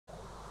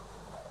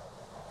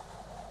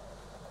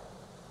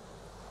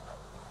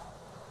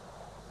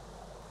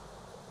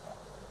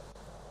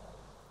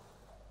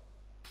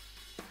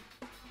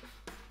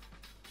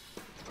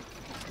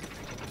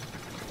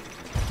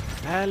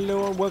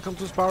Hello and welcome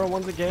to Spyro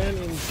once again.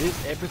 In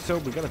this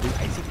episode we're gonna do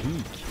Icy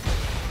Peak.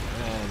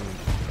 And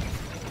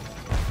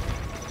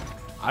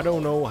I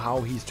don't know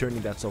how he's turning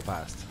that so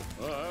fast.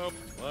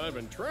 I've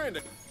been trying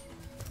to...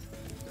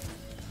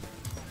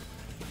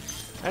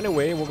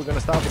 Anyway, what we're gonna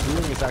start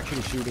doing is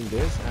actually shooting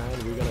this,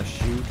 and we're gonna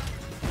shoot...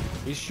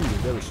 He's shooting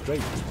very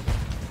straight.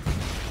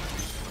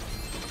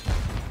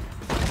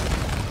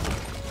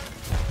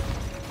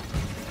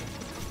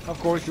 Of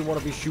course you want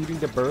to be shooting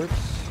the birds.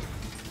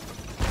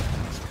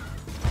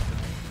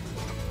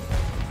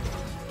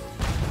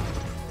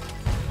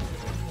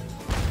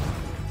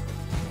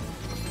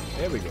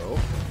 There we go.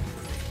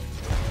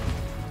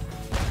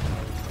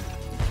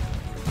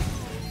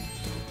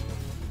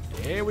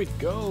 There we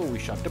go. We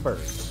shot the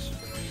birds.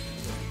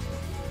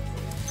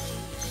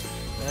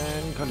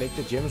 And collect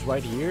the gems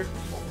right here.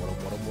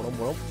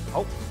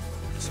 Oh,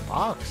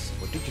 Sparks.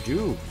 What did you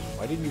do?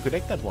 Why didn't you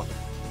collect that one?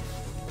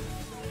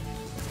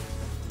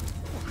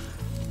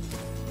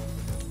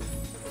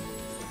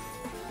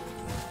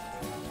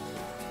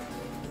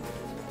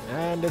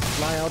 And let's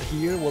fly out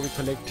here where we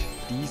collect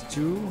these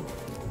two.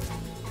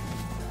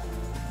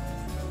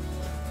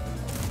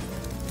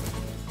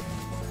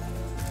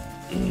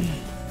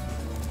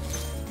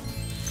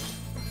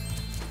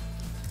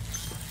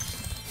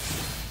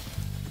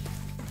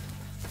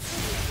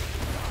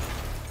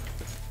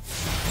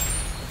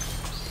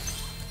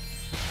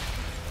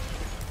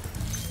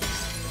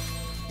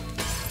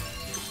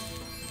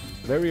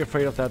 Very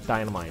afraid of that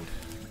dynamite.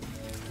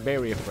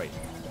 Very afraid.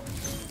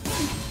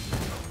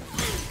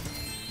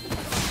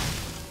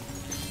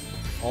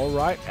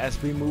 Alright,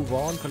 as we move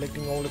on,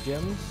 collecting all the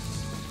gems.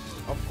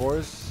 Of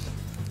course,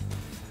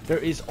 there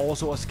is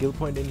also a skill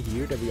point in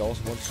here that we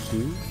also want to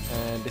do.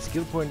 And the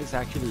skill point is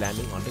actually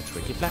landing on the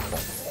tricky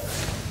platform.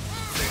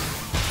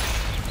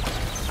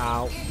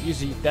 Now, you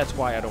see, that's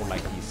why I don't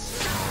like these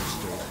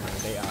monsters,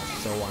 man. They are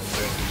so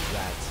unreal, these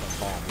rats and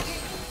bombs.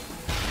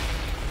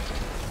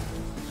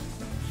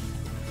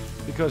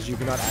 Because you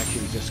cannot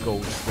actually just go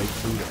straight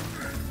through them.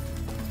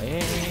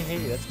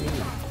 Hey, that's me.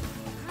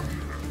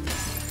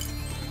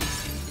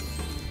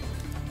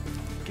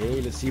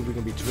 Okay, let's see if we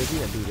can be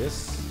tricky and do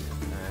this.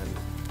 And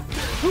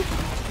whoop.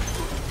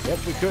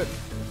 Yep, we could.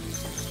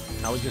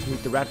 Now we just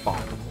need the rat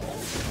bomb.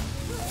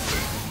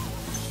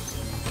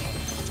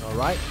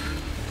 Alright.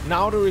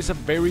 Now there is a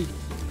very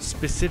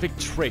specific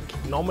trick.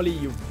 Normally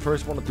you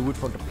first want to do it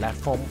from the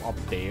platform up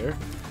there.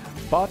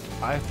 But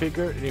I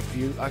figure if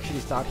you actually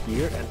start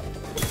here and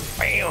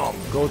bam,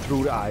 go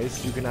through the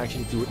ice, you can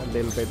actually do it a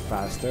little bit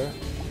faster.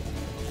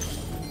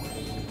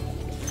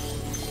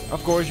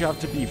 Of course, you have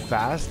to be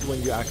fast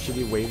when you're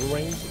actually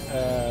wavering,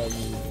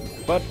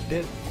 but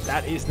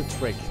that is the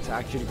trick, to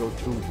actually go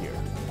through here.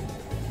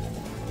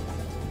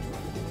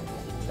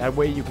 That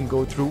way you can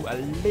go through a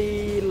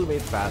little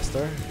bit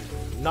faster.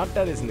 Not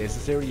that it's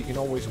necessary, you can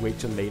always wait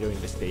till later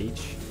in the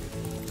stage.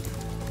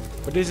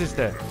 But this is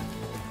the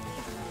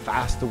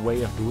faster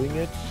way of doing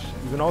it.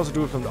 You can also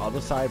do it from the other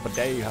side, but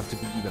there you have to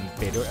be even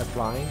better at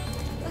flying.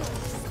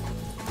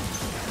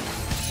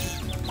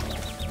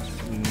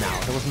 Now,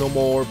 there was no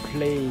more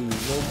play,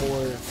 no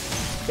more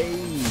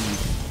space.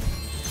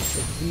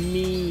 It's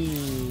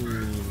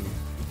mean.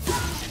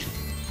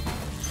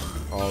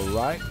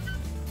 Alright.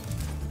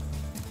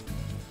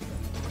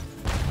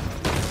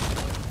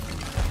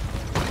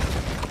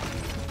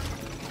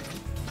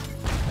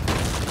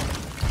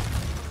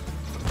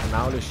 And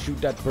now let's shoot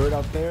that bird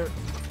out there.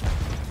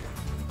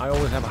 I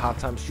always have a hard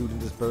time shooting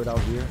this bird out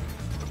here.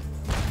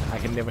 I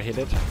can never hit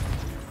it.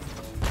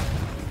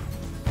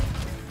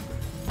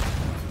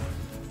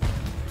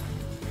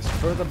 It's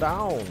further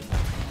down.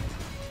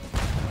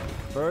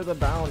 Further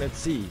down, let's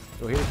see.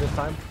 Do I hit it this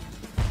time?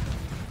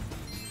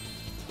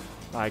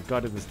 I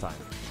got it this time.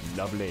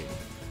 Lovely.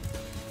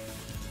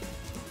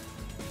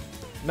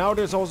 Now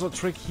there's also a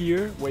trick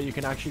here where you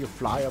can actually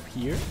fly up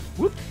here.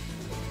 Whoop.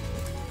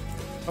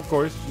 Of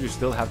course, you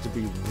still have to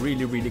be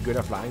really, really good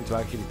at flying to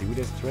actually do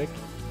this trick.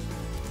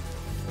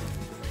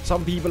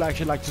 Some people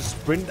actually like to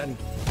sprint and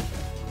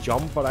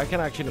jump, but I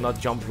can actually not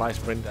jump, fly,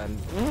 sprint, and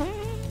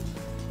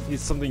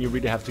it's something you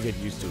really have to get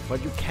used to.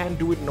 But you can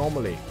do it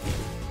normally.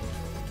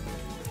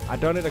 I've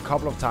done it a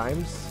couple of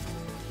times.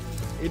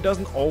 It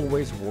doesn't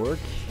always work,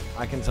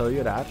 I can tell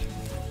you that.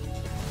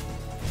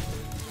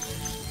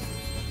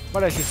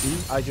 But as you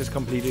see, I just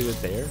completed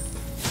it there.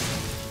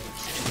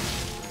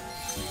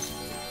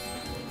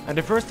 And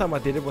the first time I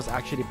did it was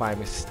actually by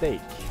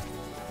mistake.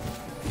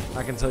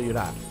 I can tell you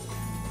that.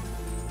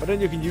 But then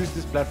you can use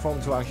this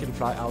platform to actually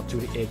fly out to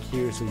the egg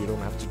here, so you don't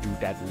have to do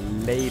that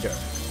later.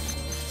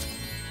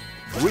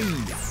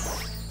 Whee!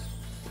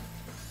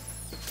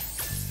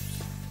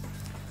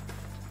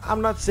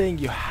 I'm not saying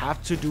you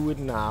have to do it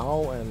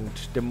now and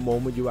the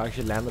moment you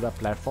actually land on that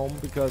platform,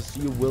 because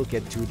you will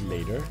get to it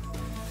later.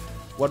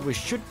 What we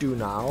should do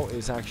now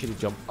is actually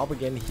jump up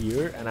again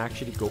here and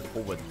actually go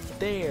over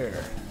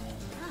there.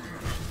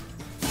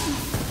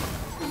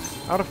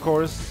 And of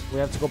course, we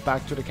have to go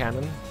back to the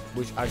cannon,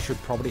 which I should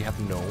probably have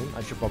known.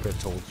 I should probably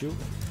have told you.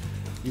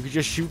 You could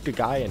just shoot the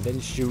guy and then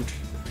shoot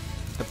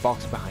the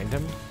box behind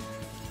him.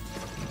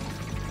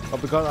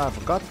 But because I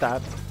forgot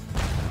that.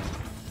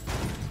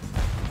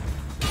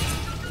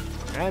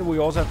 And we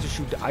also have to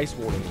shoot the ice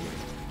wall in here.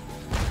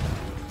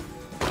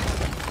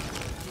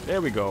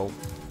 There we go.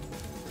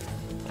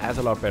 That's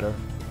a lot better.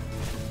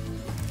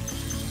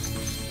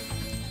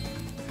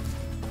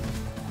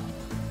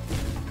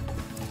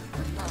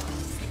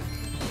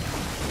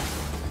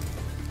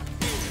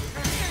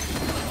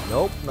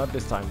 Nope, not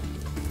this time.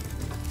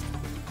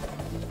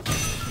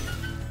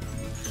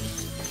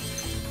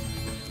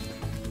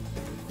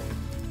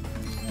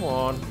 Come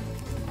on.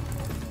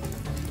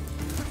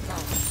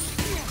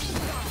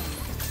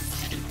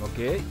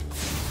 Okay.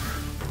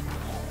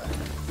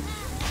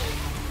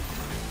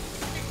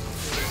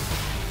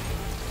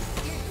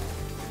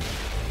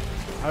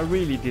 I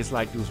really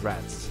dislike those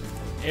rats.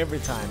 Every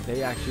time.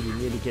 They actually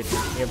nearly get me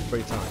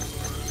every time.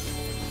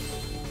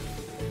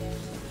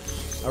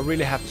 I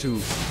really have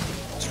to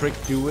trick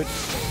do it.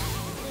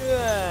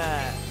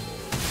 Yeah.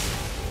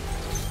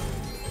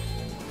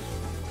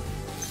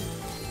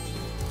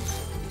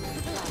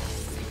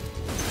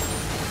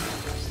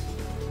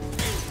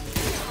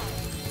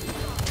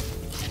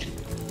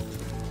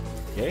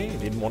 Okay, he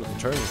didn't want it to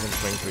turn for some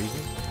strange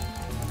reason.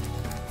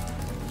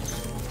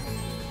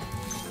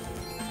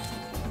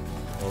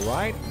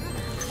 Alright.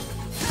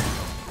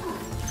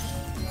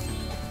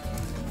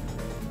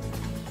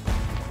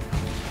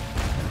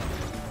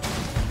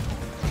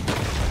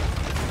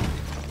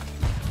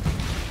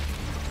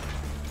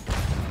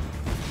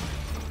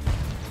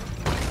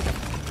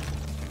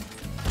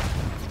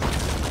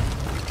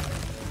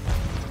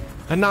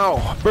 And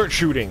now, bird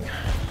shooting.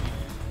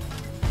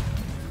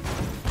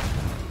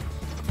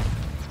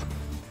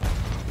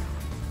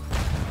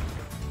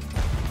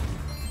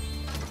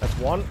 That's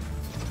one.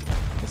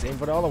 Let's aim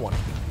for the other one.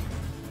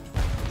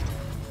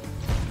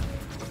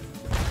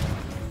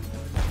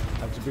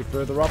 Have to be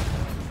further up.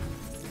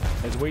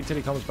 Let's wait till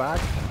he comes back.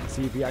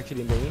 See if he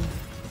actually main.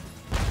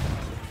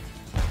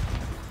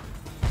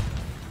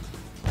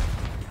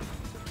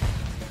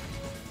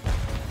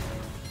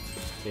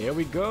 There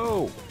we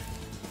go.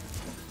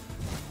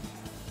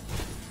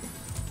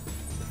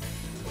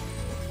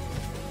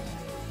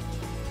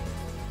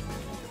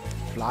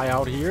 Fly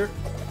out here.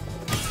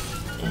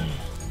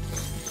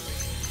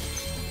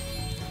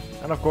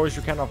 And of course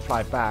you cannot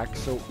fly back,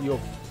 so you're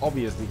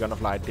obviously gonna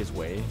fly this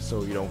way,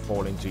 so you don't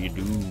fall into your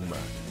doom.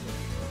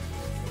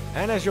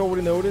 And as you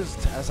already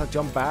noticed, as I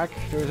jump back,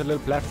 there's a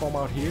little platform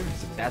out here,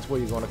 so that's where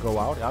you're gonna go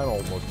out. I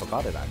almost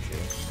forgot it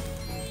actually.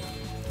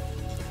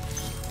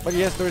 But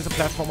yes, there is a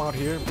platform out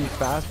here. Be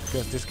fast,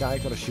 because this guy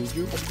gonna shoot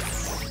you.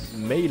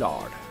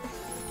 Maillard.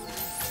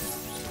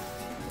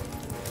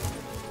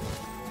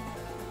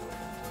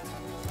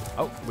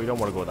 Oh, we don't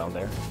want to go down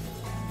there.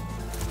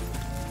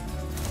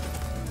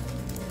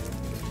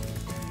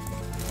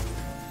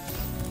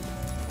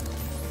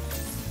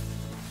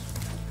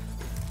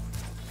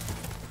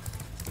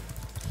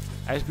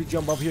 As we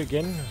jump up here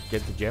again,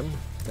 get the gem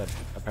that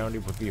apparently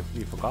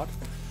we forgot.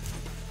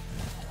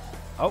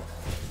 Oh,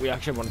 we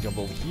actually want to jump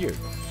over here.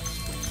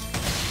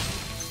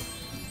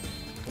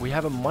 We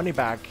have a money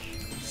back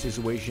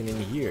situation in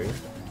here.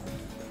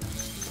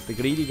 The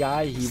greedy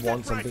guy, he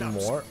wants something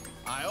more.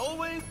 I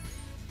always.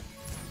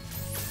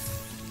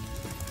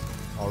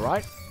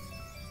 Alright.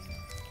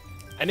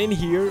 And in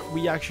here,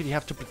 we actually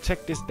have to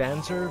protect this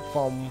dancer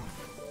from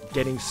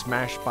getting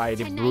smashed by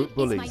the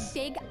bullies. Is my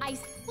big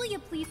ice. Will you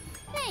please?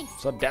 Thanks.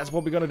 So that's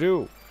what we're gonna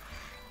do.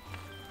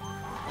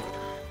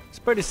 It's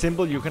pretty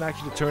simple. You can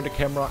actually turn the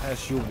camera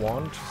as you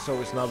want,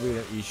 so it's not really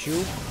an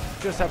issue.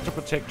 Just have to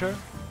protect her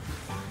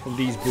from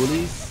these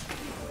bullies.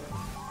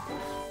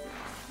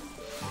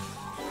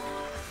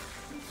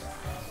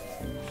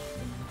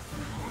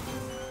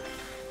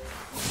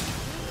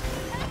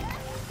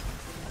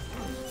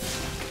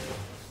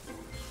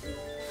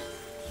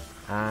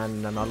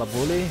 And another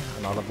bully,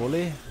 another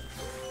bully.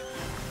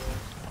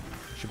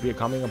 Should be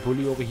coming a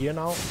bully over here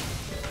now.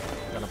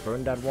 Gonna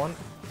burn that one.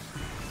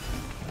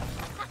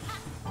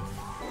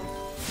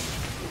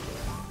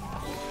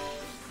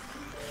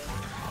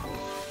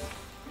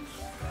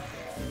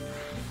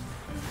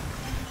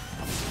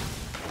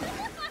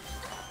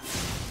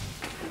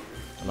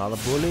 Another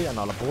bully,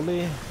 another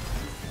bully.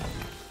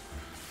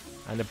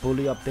 And a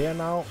bully up there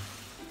now.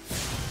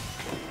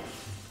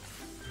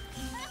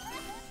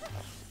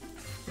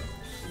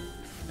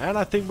 And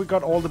I think we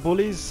got all the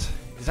bullies.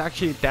 It's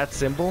actually that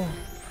simple.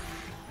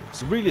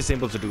 It's really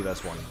simple to do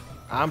this one.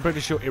 I'm pretty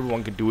sure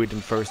everyone can do it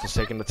in first or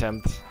second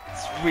attempt.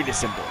 It's really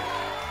simple.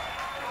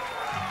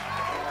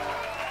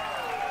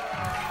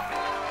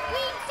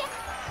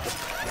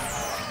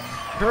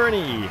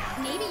 Kearney!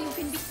 Maybe you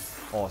can be.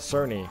 Or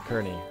Cerny,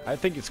 Kearney. I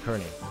think it's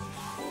Kearney.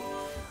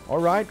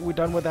 Alright, we're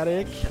done with that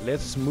egg.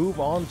 Let's move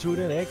on to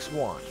the next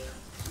one.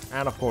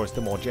 And of course,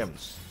 the more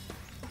gems.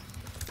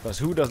 Because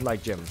who doesn't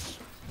like gems?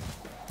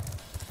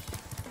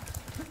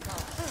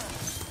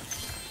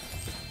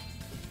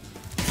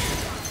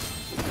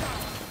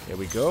 Here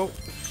we go.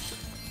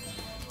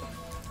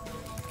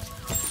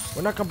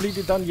 We're not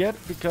completely done yet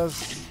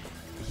because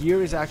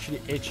here is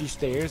actually edgy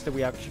stairs that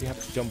we actually have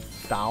to jump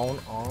down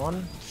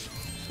on.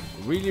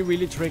 Really,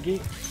 really tricky.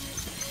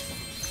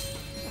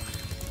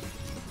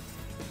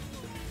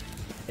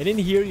 And in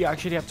here you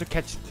actually have to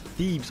catch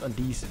thieves on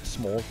these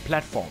small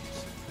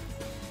platforms.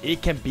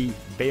 It can be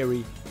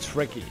very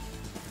tricky.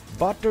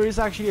 But there is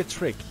actually a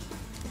trick.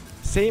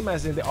 Same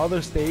as in the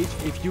other stage,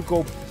 if you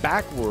go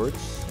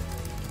backwards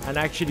and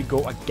actually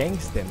go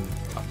against them,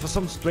 for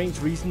some strange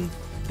reason,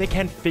 they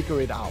can't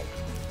figure it out.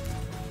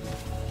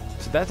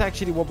 So that's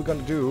actually what we're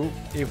gonna do,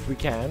 if we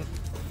can.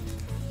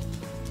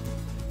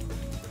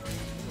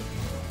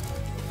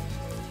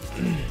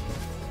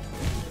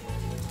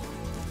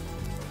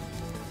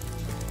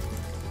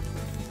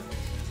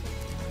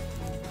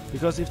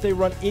 Because if they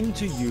run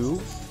into you...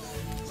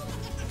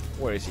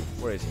 Where is he?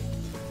 Where is he?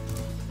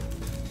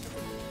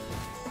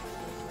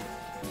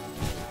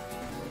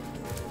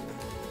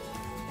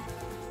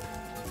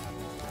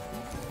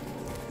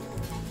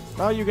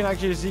 Now you can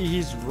actually see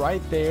he's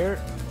right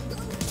there.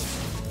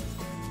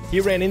 He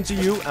ran into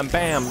you and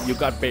bam, you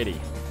got Betty.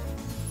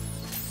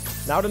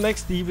 Now the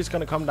next thief is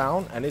gonna come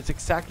down and it's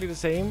exactly the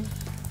same.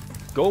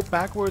 Go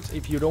backwards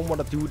if you don't want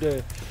to do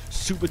the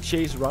super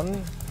chase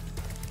run.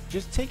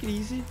 Just take it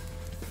easy.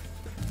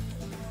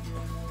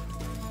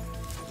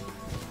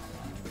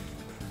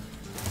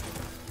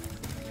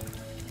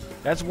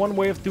 That's one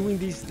way of doing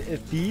these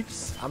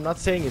thieves. I'm not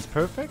saying it's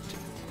perfect.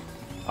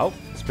 Oh,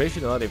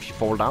 especially not if you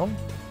fall down.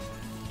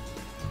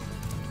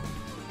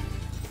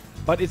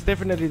 But it's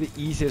definitely the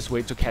easiest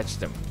way to catch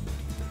them.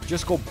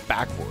 Just go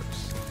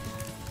backwards.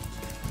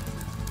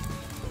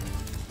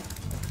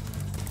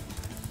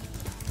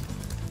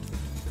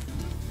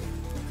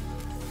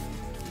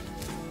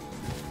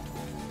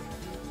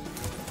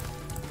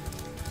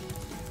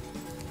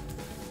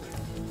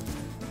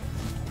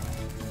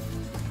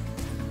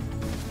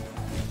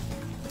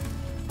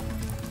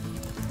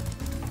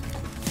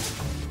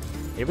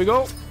 Here we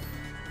go.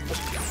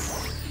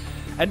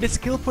 And the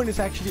skill point is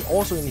actually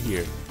also in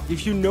here.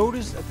 If you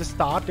notice at the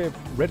start the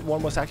red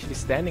one was actually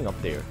standing up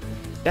there.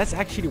 That's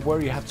actually where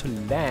you have to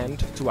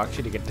land to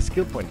actually get the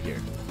skill point here.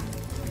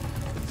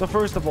 So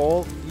first of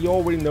all, you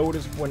already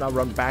noticed when I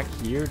run back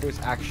here, there's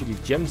actually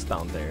gems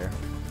down there.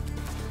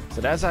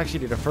 So that's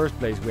actually the first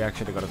place we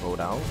actually gotta go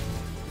down.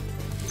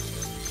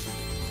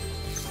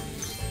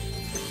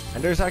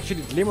 And there's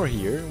actually Glimmer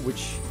here,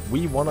 which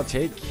we wanna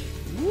take.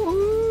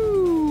 Woohoo!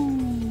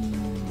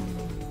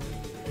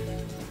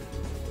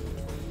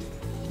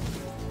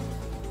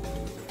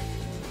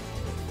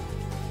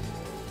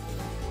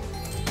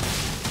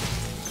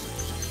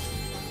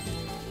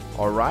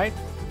 Alright,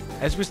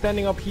 as we're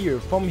standing up here,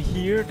 from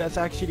here, that's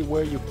actually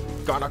where you're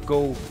gonna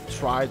go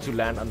try to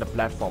land on the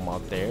platform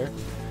out there.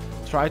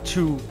 Try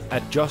to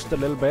adjust a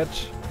little bit,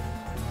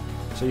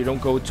 so you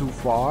don't go too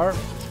far.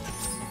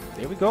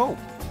 There we go.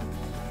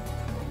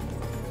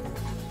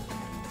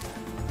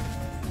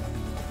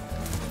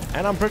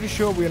 And I'm pretty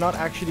sure we're not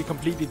actually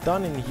completely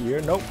done in here.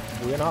 Nope,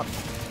 we're not.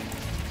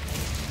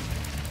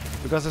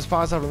 Because as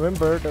far as I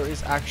remember, there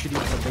is actually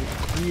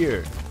something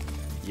here.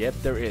 Yep,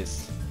 there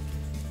is.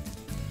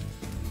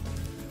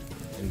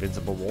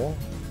 Invincible wall.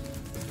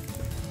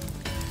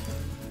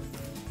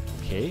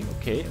 Okay,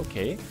 okay,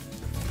 okay.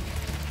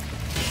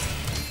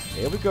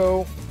 Here we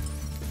go.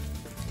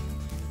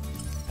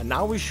 And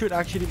now we should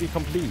actually be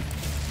complete.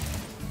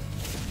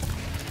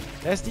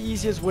 That's the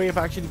easiest way of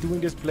actually doing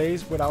this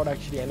place without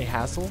actually any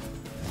hassle.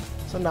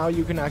 So now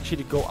you can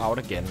actually go out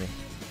again.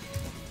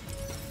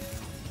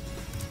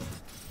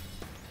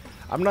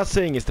 I'm not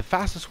saying it's the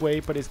fastest way,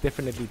 but it's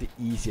definitely the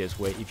easiest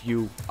way if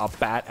you are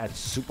bad at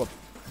super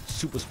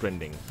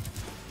sprinting.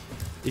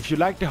 If you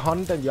like the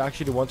hunt and you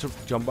actually want to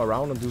jump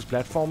around on those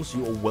platforms,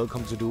 you are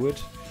welcome to do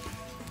it.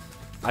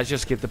 I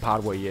just skipped the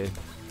part where you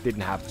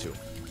didn't have to.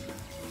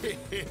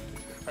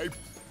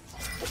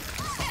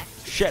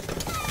 Shit!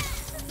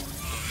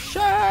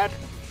 Shit!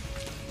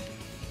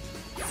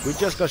 We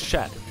just got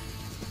shot.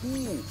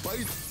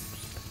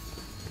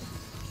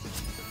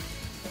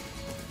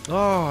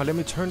 Oh, let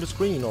me turn the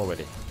screen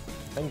already.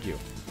 Thank you.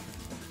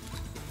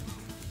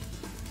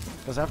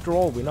 Because after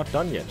all, we're not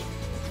done yet.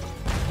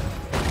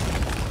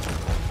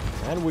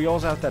 And we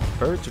also have that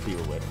bird to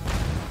deal with.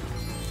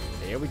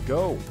 There we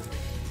go.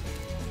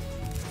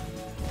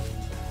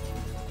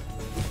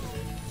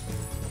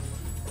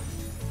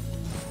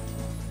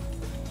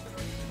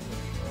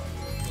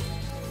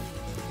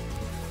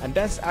 And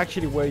that's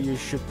actually where you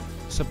should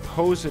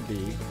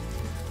supposedly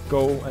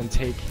go and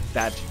take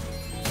that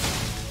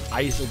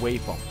ice away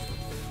from.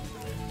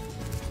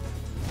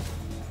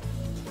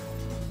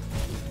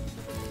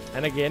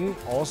 And again,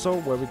 also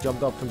where we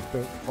jumped up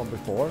from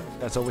before,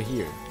 that's over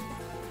here.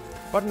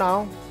 But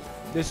now,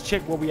 let's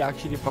check where we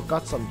actually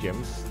forgot some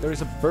gems. There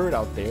is a bird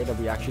out there that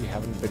we actually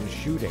haven't been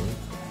shooting.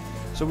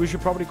 So we should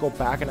probably go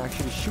back and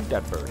actually shoot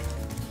that bird.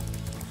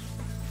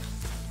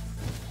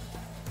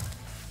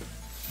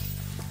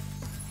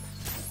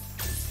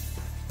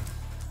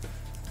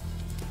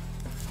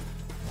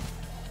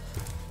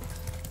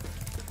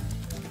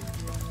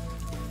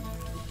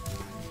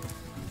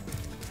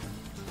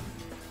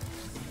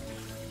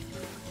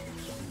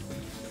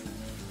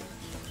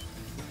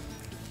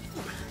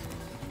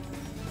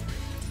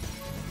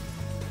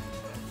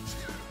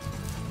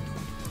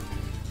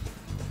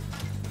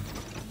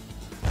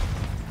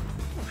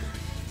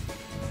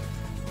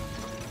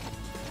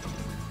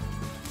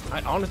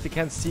 I honestly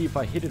can't see if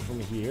I hit it from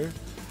here.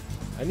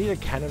 I need a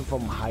cannon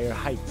from higher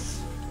heights.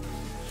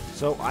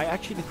 So I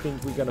actually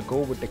think we're gonna go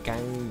with the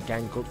Condolon,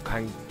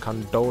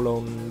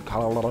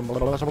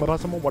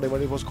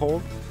 whatever it was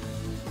called.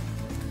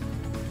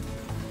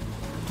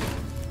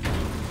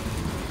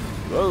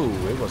 Whoa,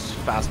 it was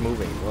fast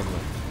moving, wasn't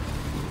it?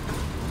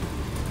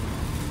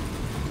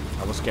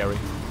 That was scary.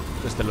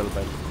 Just a little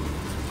bit.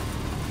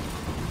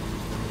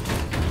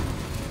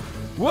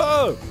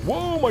 Whoa!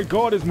 Whoa, my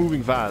god, it's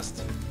moving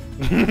fast.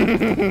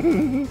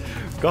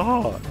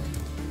 God.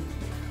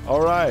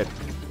 Alright,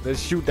 let's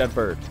shoot that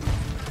bird.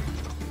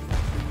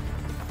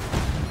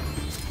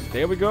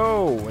 There we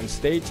go, and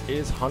stage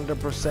is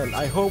 100%.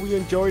 I hope you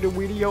enjoyed the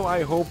video.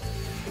 I hope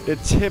the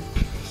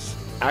tips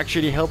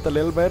actually helped a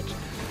little bit.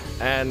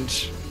 And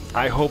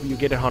I hope you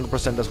get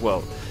 100% as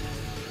well.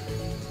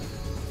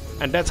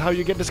 And that's how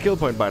you get the skill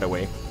point, by the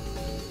way.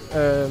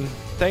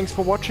 Thanks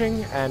for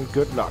watching and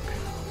good luck.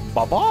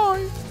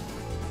 Bye-bye!